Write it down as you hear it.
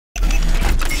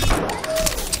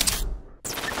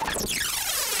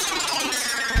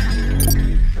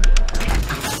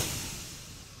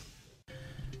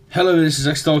Hello, this is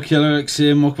X-Star Killer X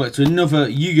here, and welcome back to another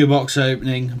Yu-Gi-Oh box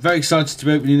opening. Very excited to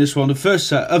be opening this one, the first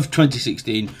set of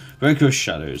 2016, Revolutionise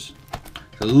Shadows.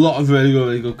 There's a lot of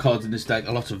really good cards in this deck,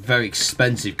 a lot of very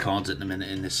expensive cards at the minute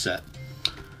in this set.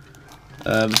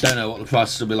 Don't know what the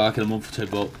prices will be like in a month or two,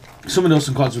 but some of the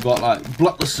awesome cards we've got, like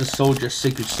Bloodlust Soldier,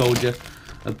 Sacred Soldier,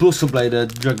 Bluster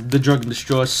Blader, the Dragon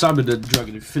Destroyer, Cyber the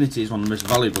Dragon Infinity is one of the most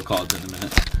valuable cards in the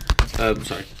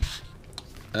minute.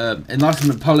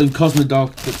 Enlightenment Pollen, Cosmo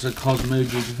Dark Eclipse,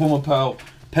 Cosmoji, Performer Pearl,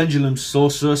 Pendulum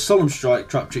Sorcerer, Solemn Strike,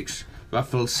 Traptrix,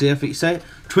 Raffle C, I think you say it,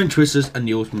 Twin Twisters, and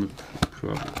the Ultimate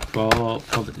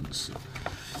Providence.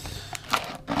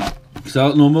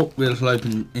 So, normal, we'll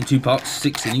open in two parts,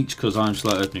 6 in each, because I'm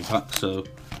slow opening packs, so.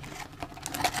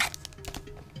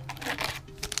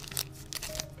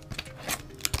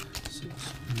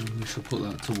 We shall put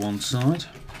that to one side.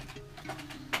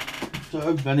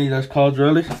 So, any of those cards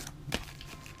really.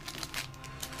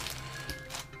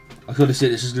 I could have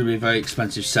said this is going to be a very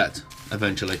expensive set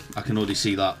eventually. I can already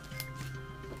see that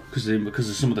because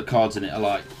of some of the cards in it are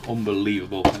like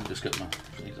unbelievable. Let me just get my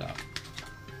things out.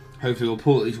 Hopefully we'll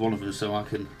pull at least one of them so I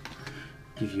can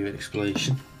give you an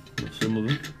explanation of some of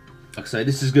them. Like I say,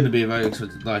 this is going to be a very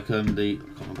expensive, like I can't remember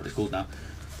what it's called now.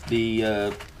 I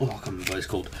can't remember what it's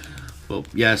called. But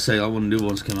yeah, say like one of the new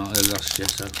ones came out earlier last year.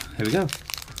 So here we go.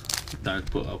 Don't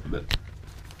put it up a bit.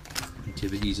 Make it a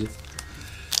bit easier.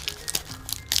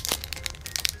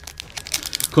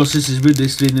 Of course, this is with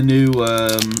this being the new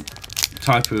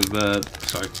type of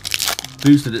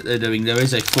booster that they're doing. There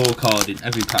is a 4 card in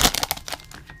every pack.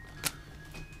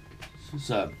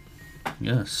 So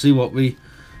yeah, see what we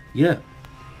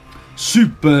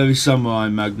Super Samurai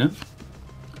Magna,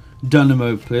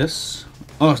 Dynamo Plus.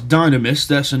 Oh, it's Dynamist.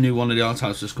 That's a new one of the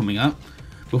archetypes that's coming out.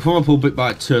 Before I pull Bit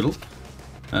by Turtle,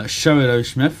 Shadow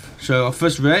Smith. So our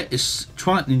first rare is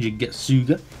Triton Ninja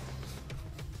Getsuga.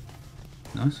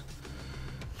 Nice.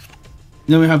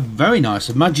 Then we have very nice,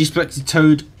 a Magispected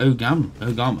Toad Ogama,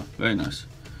 very nice.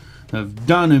 We have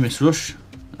Dynamist Rush,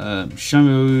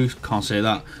 Shamu, can't say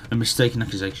that, and Mistaken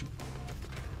Accusation.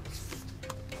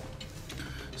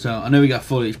 So I know we got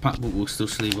 4 each pack, but we'll still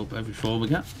sleeve up every 4 we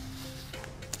get.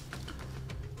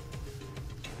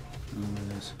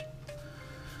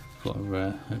 Got a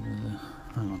rare over there.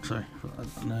 Hang on, sorry.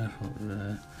 No,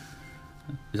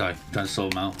 sorry, trying to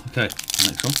sort them out. Okay,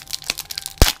 next one.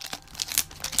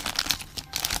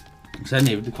 So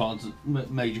any of the cards,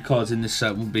 major cards in this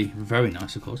set will be very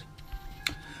nice, of course.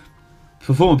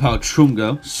 Performer Power Trump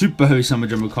Girl, Super Heavy Samurai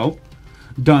General Cole,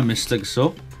 Diamond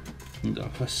Stegosaur,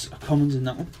 commons in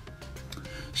that one.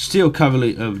 Steel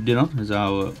Cavalier of Dinon is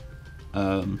our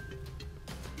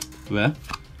rare.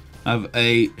 I have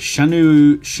a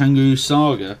Shangu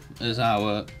Saga as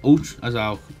our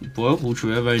ultra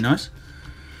rare, very nice.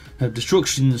 I have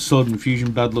Destruction, Sword and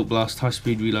Fusion, Bad Luck Blast, High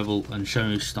Speed Relevel, and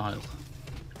Shangu Style.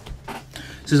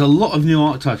 So there's a lot of new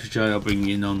archetypes which I are bringing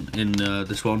in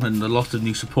this one, and a lot of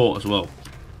new support as well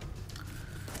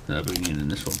that I'm bringing in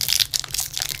this one.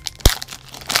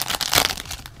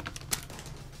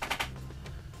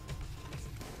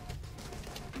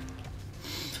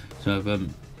 So I have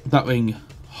Batwing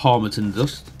Harmattan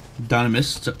Dust,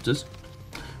 Dynamist Scepters,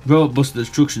 Robot Buster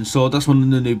Destruction Sword, that's one of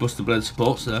the new Buster Blade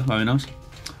supports there, very nice.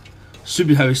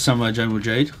 Super Heavy Samurai General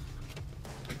Jade.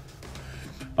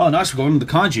 Oh nice, we've got one of the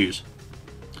Kaijus.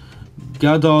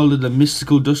 Gadol the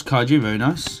Mystical Dust Kaiju, very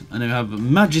nice. And then we have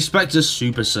Magispector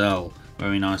Supercell,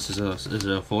 very nice as a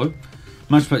foil.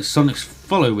 Magispector Sonic's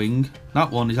Following,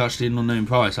 that one is actually an unknown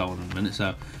price, that one in a minute,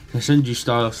 so Senju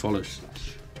Style Swallow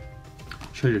Slash.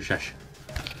 Shoujo Shesh.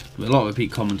 A lot of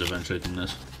repeat commons eventually from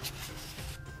this.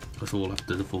 That's all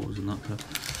after the 4s and that.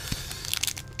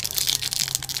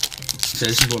 So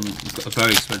this is one, got a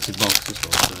very expensive box as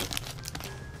well. So.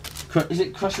 Is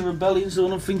it Crush and Rebellion's the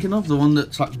one I'm thinking of? The one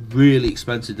that's like really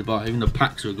expensive to buy. Even the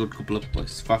packs are a good couple of like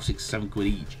 5, 6, 7 quid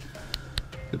each.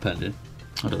 Depending.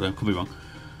 I don't know, could be wrong.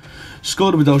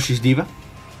 Scorda with Dolci's Diva.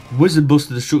 Wizard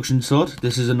Buster Destruction Sword.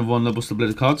 This is another one of the Buster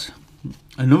Blade cards.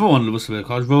 Another one of the Buster Blade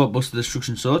cards. Robot Buster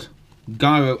Destruction Sword.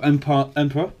 Gyro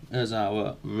Emperor as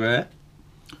our rare.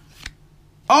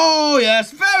 Oh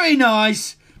yes, very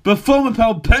nice! Performer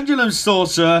Pearl Pendulum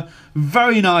Sorcerer.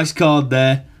 Very nice card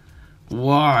there.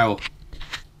 Wow.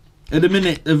 At the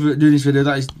minute of doing this video,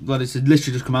 that is like it's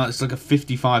literally just come out. It's like a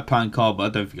 £55 card, but I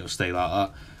don't think it'll stay like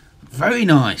that. Very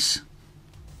nice.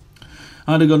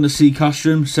 I'd have gone to Sea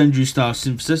Castrum, Senju Star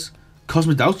Synthesis,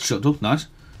 Cosmic Doubt shut up, nice.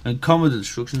 And Commodore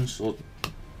Destruction Sword.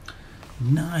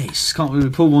 Nice. Can't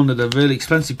really pull one of the really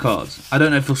expensive cards. I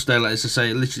don't know if it'll stay like this. I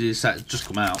say literally the set has just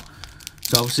come out.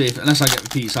 So obviously unless I get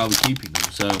repeats I'll be keeping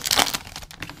them. So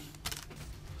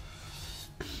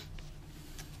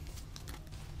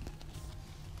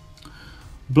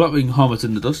Blackwing Helmet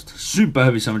in the Dust, Super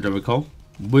Heavy Samurai Recall,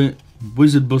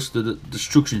 Wizard Buster the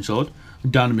Destruction Sword,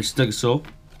 Dynamist Stegosaur.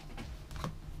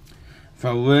 For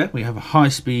our rare, we have a High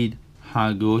Speed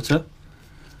Hagota,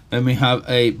 and we have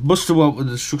a Buster Welt with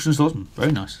the Destruction Sword.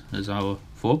 Very nice. There's our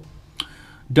 4.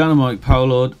 Dynamite Power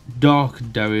Lord, Dark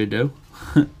Darido,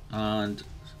 and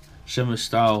Shimmer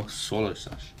Style Swallow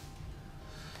Sash.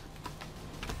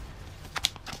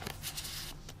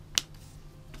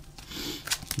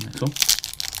 Next one.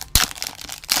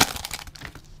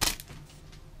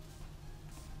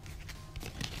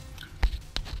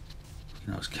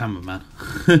 You know, it's cameraman.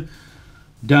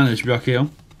 Danish Brachio,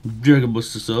 Dragon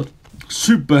Buster Sword,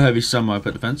 Super Heavy Samurai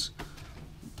Pet Defense.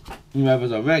 We have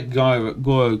a Red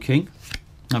Goro King.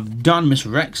 We have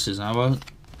Dynamis Rex as our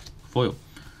foil.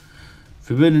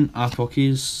 Forbidden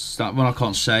Apokies, that one I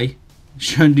can't say.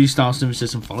 Shown D Star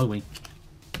Synthesis and following.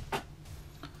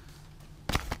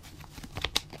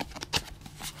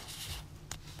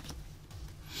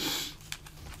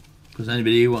 Because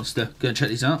anybody who wants to go and check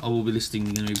these out, I will be listing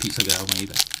the repeats I get on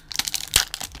eBay.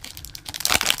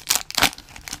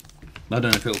 I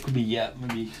don't know if it could be yet,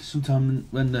 maybe sometime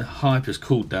when the hype has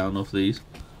cooled down off these.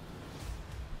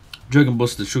 Dragon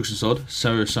Buster Destruction Sword,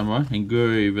 Sarah Samurai,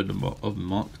 Engraver of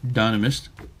Mark, Dynamist.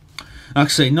 Like I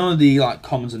say, none of the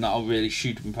commons and that are really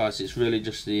shootable prices. It's really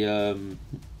just the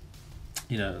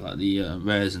you know, like the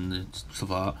rares and the stuff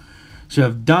like that. So we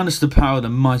have Dynasty Power, the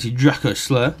Mighty Draco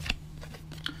Slayer.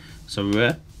 So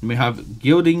rare. And we have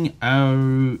Gilding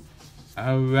Aradni,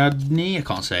 I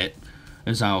can't say it,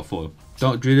 as our foil.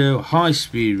 Dark Drido, High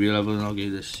Speed Re-level, and I'll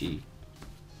give this C.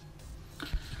 So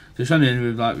it's only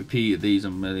with repeat of these,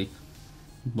 I'm really,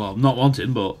 well, not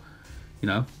wanting, but you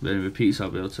know, any repeats I'll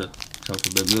be able to get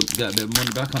a bit of money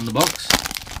back on the box.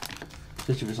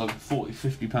 Especially if it's like a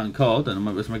 £40–50 card, then I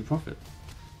might be able to make a profit.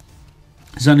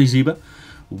 Zani Zeba,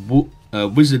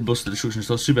 Wizard Buster Destruction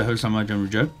Sword, Super Heavy Samurai General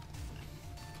Joe.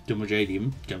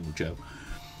 General Joe.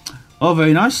 Oh,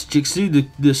 very nice. Jixu,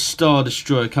 the Star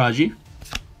Destroyer Kaiji.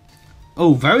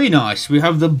 Oh, very nice. We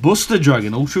have the Buster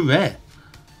Dragon, ultra rare.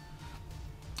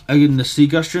 Again, the Sea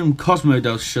Gastron,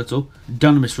 Cosmodel Shuttle,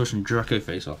 Dynamis Russian Draco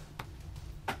Face Off.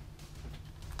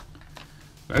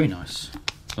 Very nice.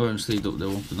 I haven't sleeved up the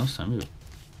one from last time either.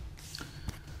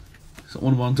 So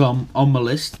one of the ones on my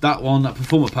list. That one, that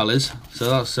Performer Pal is. So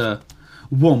that's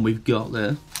one we've got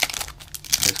there.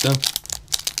 Let's go.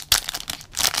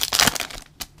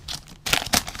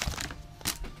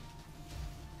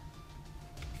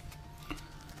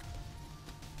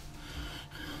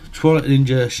 Twilight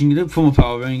Ninja Shingida, Former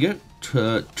Power Ranger,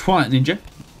 Twilight Ninja,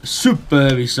 Super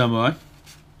Heavy Samurai,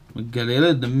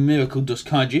 Galila, the Miracle Dust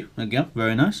Kaiju, again,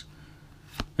 very nice.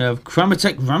 We have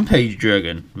Kramatech Rampage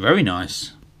Dragon, very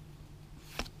nice.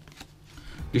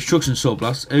 Destruction Sword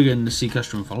Blast, again the Sea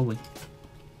Castron following.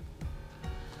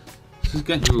 This is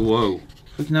getting to whoa.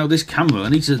 Looking at this camera, I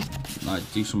need to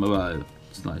do something about it.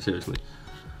 It's seriously.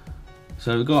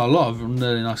 So we've got a lot of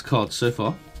really nice cards so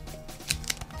far.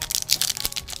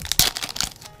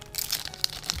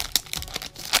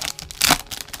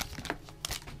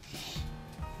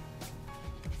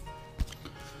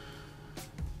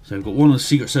 So we've got one of the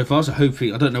secrets so far, so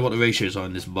hopefully, I don't know what the ratios are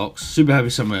in this box. Super Heavy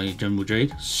Samurai General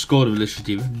Jade, Squad of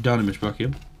Illustrative, Dynamis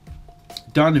Brachio,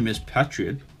 Dynamis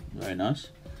Patriot, very nice.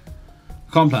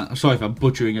 I'm sorry if I'm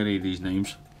butchering any of these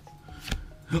names.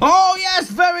 Oh yes,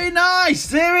 very nice!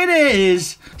 There it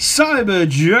is! Cyber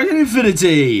Dragon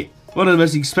Infinity! One of the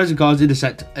most expensive cards in the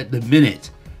set at the minute.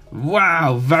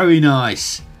 Wow, very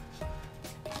nice.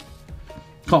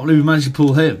 Can't believe we managed to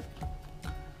pull him.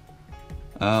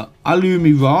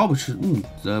 Alumira, which is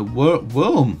the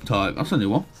worm type. That's a new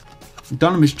one.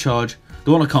 Dynamis Charge,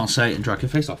 the one I can't say, and Draco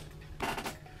Face Off.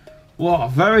 Wow,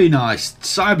 very nice.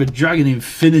 Cyber Dragon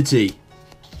Infinity.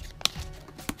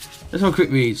 Let's have a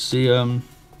quick read. See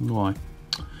why.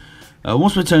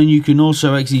 Once per turn, you can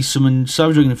also XE summon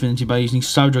Cyber Dragon Infinity by using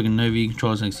Cyber Dragon Nova. You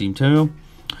control as XE material.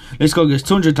 This card gets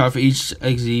 200 attack for each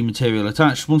XE material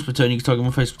attached. Once per turn, you can target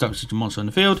one face attack to monster on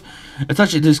the field.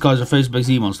 Attach it to this card as a face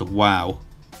XE monster. Wow.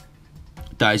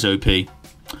 That is OP.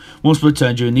 Once per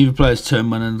turn, during either player's turn,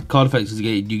 when a card effect is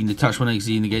negated, you can detach one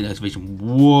XE and negate the activation.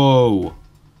 Whoa.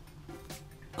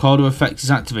 Card effect is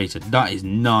activated. That is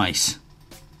nice.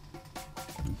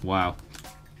 Wow.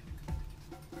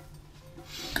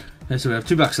 Okay, so we have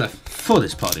 2 packs left for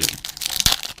this party.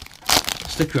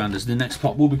 Stick around as the next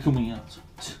pot will be coming out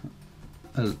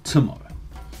tomorrow.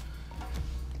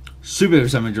 Super Heavy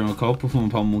Samurai General Call,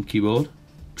 Performer Palm 1 Keyboard,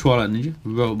 Twilight Ninja,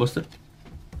 Robot Buster.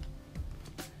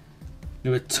 We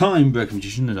have a Time Breaker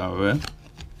Magician as our rare.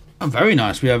 Oh, very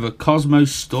nice. We have a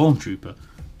Cosmos Stormtrooper,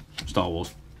 Star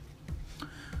Wars.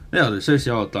 Yeah, they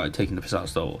seriously are like taking the piss out of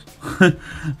Star Wars.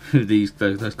 With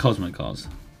those Cosmo cards.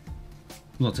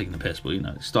 I'm not taking the piss, but you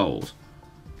know, it's Star Wars.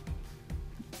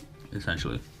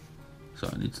 Essentially. So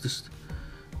I need to just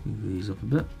move these up a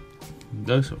bit.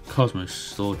 There we go, so Cosmo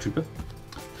Stormtrooper.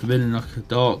 Forbidden like a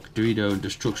Dark, Dorito, and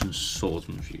Destruction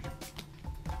Swordsman Fusion.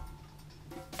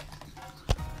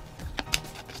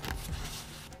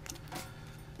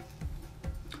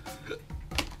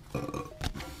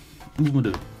 What am I going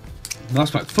to do?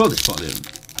 Last pack for this part of the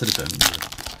opening.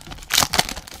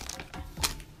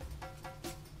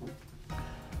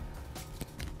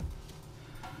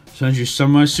 So introduce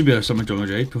Samurai, Subio, Samurai John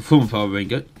J, Performer Power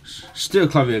Ranger, Steel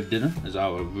Clavier of Dinner as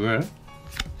our rare.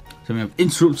 Then we have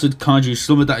Interrupted Kaiju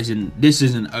Slumber. This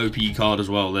is an OP card as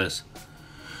well, this.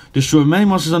 Destroy many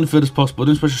monsters on the field as possible,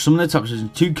 then special summon their top position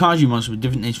 2 Kaiju monsters with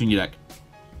different names from your deck.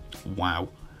 Wow.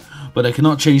 But they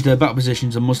cannot change their battle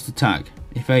positions and must attack,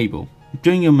 if able.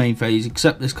 During your main phase,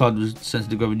 except this card was sent to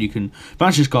the graveyard, you can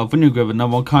banish this card from your graveyard and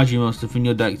add 1 Kaiju monster from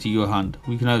your deck to your hand.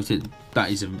 We can note it.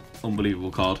 That is an unbelievable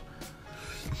card.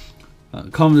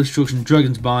 Common Destruction,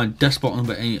 Dragon's Bind, Despot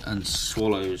number 8, and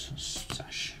Swallow's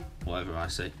Sash. Whatever I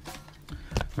say.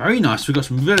 Very nice. We've got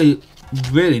some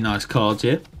really nice cards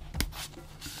here.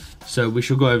 So we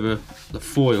shall go over the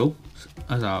foil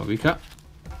as our recap.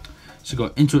 So we've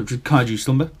got Interrupted Kaiju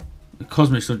Slumber, the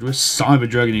Cosmic Slumber, Cyber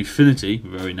Dragon Infinity,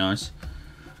 very nice.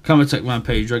 Counter-Attack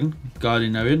Rampage Dragon,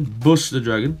 Guardian Arian, Bust the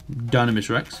Dragon, Dynamis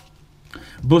Rex,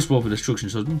 Bust Wolf for Destruction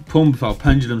Husband, Pump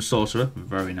Pendulum Sorcerer,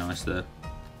 very nice there.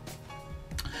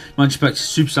 Magic Spectre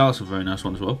Super Salus, a very nice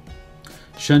one as well.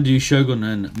 Shandu Shogun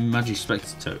and Magic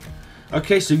Spectre.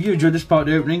 Okay, so if you enjoyed this part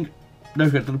of the opening, don't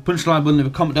forget to punch the like button, leave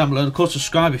a comment down below, and of course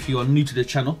subscribe if you are new to the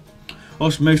channel.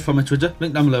 Also, most from my Twitter,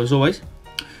 link down below as always.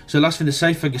 So last thing to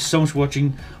say, thank you so much for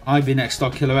watching. I've been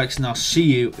XStarKillerX, and I'll see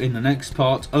you in the next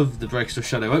part of the Breakers of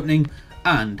Shadow opening,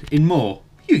 and in more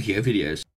Yu-Gi-Oh videos.